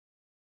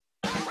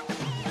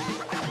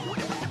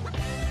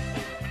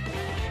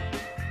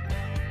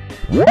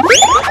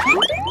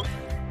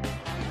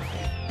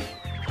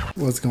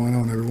What's going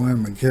on,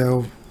 everyone?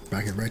 Miguel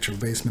back at Retro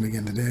Basement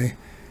again today,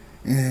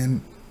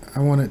 and I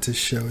wanted to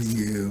show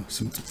you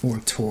some more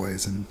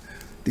toys. And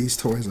these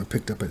toys I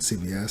picked up at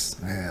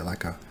CVS. I had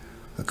like a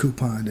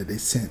coupon that they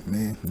sent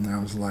me, and I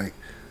was like,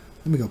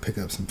 let me go pick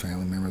up some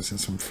family members and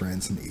some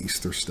friends and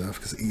Easter stuff,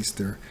 because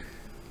Easter,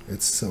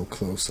 it's so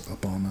close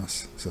up on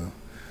us. So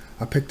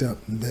I picked up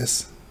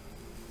this,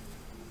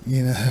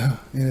 you know,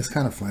 and it's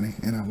kind of funny,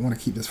 and I want to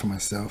keep this for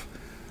myself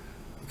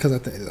because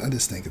I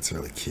just think it's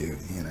really cute,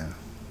 you know.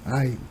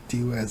 I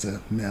do, as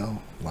a male,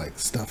 like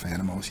stuffed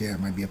animals. Yeah, it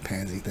might be a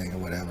pansy thing or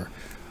whatever,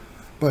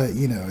 but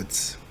you know,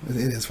 it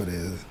is what it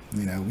is.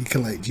 You know, we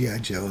collect G.I.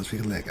 Joes, we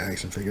collect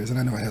action figures, and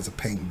I know it has a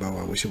pink bow.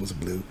 I wish it was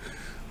blue,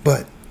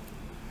 but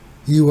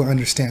you will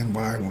understand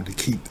why I want to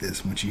keep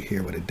this once you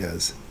hear what it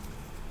does.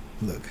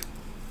 Look.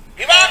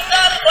 He rocks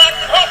out and rocks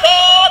and rock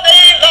all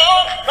day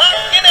long,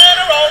 rocking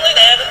and rolling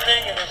and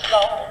singing a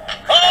song.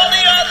 All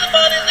the other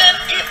bunnies in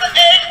Easter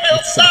egg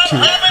milk so stop cute.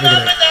 hopping Look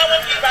up at and down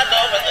when he rides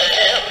over the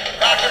hill.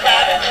 Rocket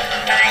rabbit,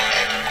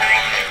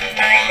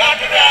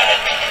 rocket rabbit.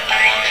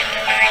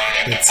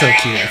 It's so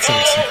cute. It's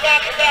awesome.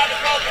 Rocket rabbit,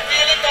 'cause we're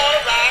really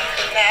gonna rock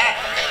tonight.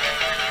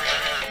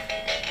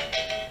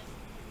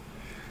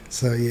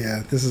 So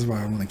yeah, this is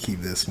why I want to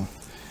keep this one.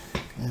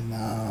 And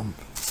I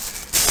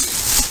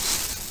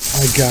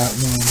got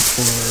one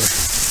for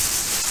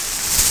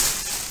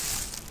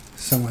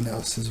someone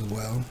else as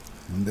well.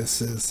 And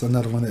this is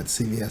another one that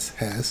CVS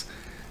has.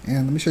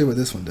 And let me show you what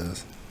this one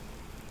does.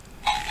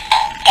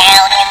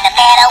 Down in the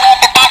meadow with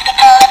the basket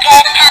full of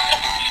good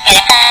hopping,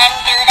 still fun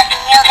to the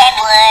fields and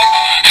woods.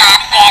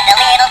 Hop and the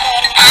little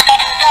bitty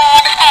hopping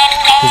and the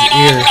penny His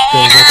ear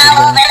goes up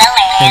and down,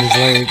 and his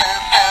leg.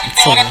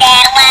 It's so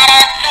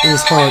it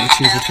was hard to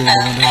choose between the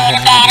one that I had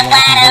with the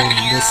rock and roll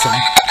and this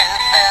song.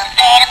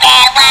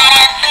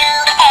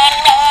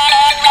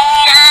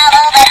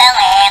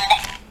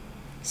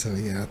 So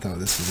yeah, I thought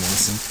this was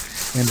awesome.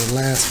 And the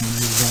last one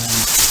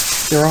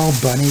is they're all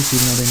bunnies,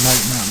 even though they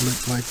might not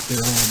look like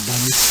they're all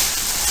bunnies.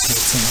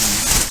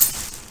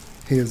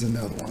 But here's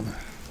another one,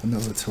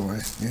 another toy.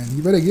 And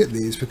you better get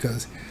these,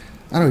 because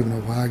I don't even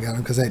know why I got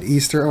them. Because at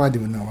Easter, oh, I do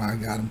know why I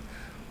got them.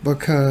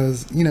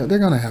 Because, you know, they're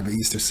going to have an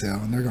Easter sale,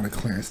 and they're going to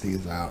clearance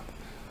these out.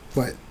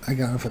 But I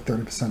got them for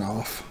 30%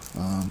 off.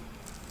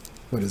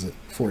 What is it?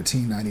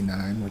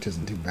 $14.99, which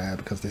isn't too bad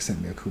because they sent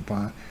me a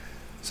coupon.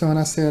 So, and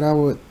I said I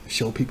would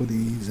show people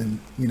these and,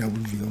 you know,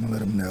 review them and let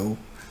them know.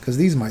 Because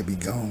these might be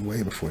gone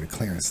way before the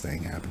clearance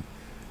thing happened.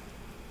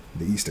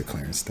 The Easter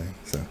clearance thing.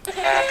 So,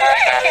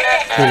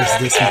 here's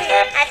this one.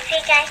 I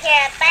think I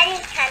hear a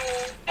bunny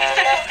coming.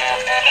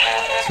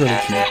 It's really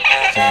cute.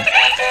 So,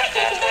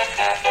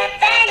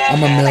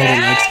 I'm a male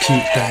that likes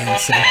cute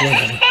things, so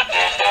whatever.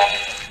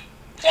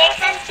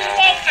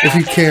 If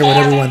you care what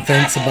everyone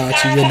thinks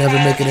about you, you'll never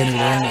make it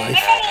anywhere in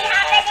life.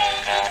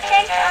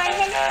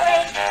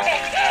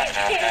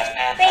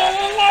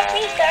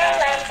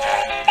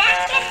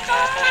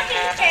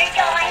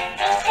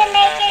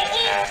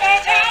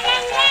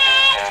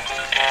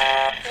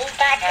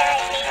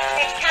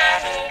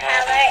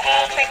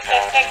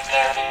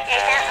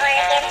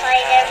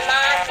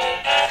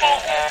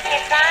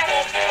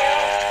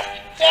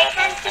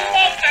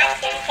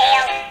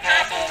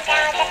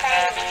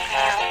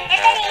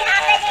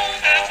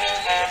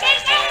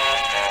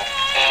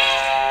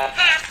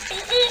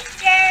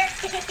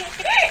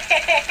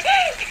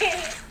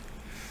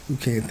 You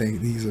can't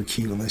think these are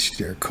cute unless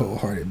you're a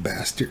cold-hearted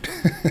bastard.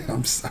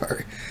 I'm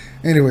sorry.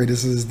 Anyway,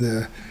 this is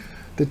the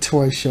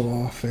toy show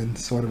off and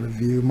sort of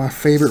review. My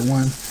favorite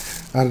one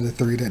out of the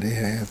three that they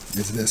have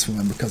is this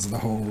one, because of the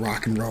whole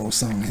rock and roll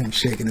song, him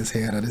shaking his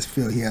head. I just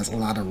feel he has a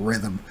lot of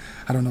rhythm.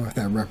 I don't know if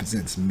that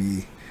represents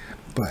me,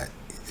 but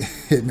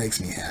it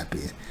makes me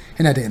happy.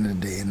 And at the end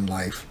of the day in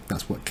life,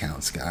 that's what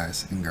counts,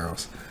 guys and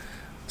girls.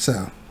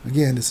 So,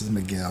 again, this is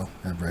Miguel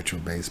at Retro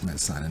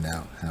Basement signing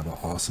out. Have an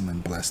awesome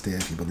and blessed day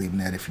if you believe in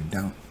that. If you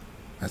don't,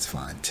 that's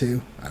fine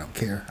too. I don't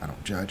care. I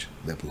don't judge.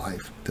 Live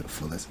life to the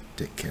fullest.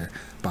 Take care.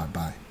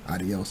 Bye-bye.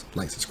 Adios.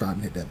 Like, subscribe,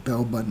 and hit that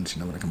bell button so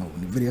you know when I come up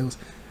with new videos.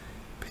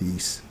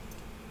 Peace.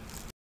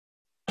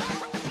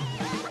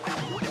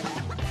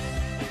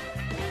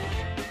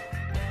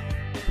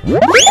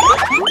 What?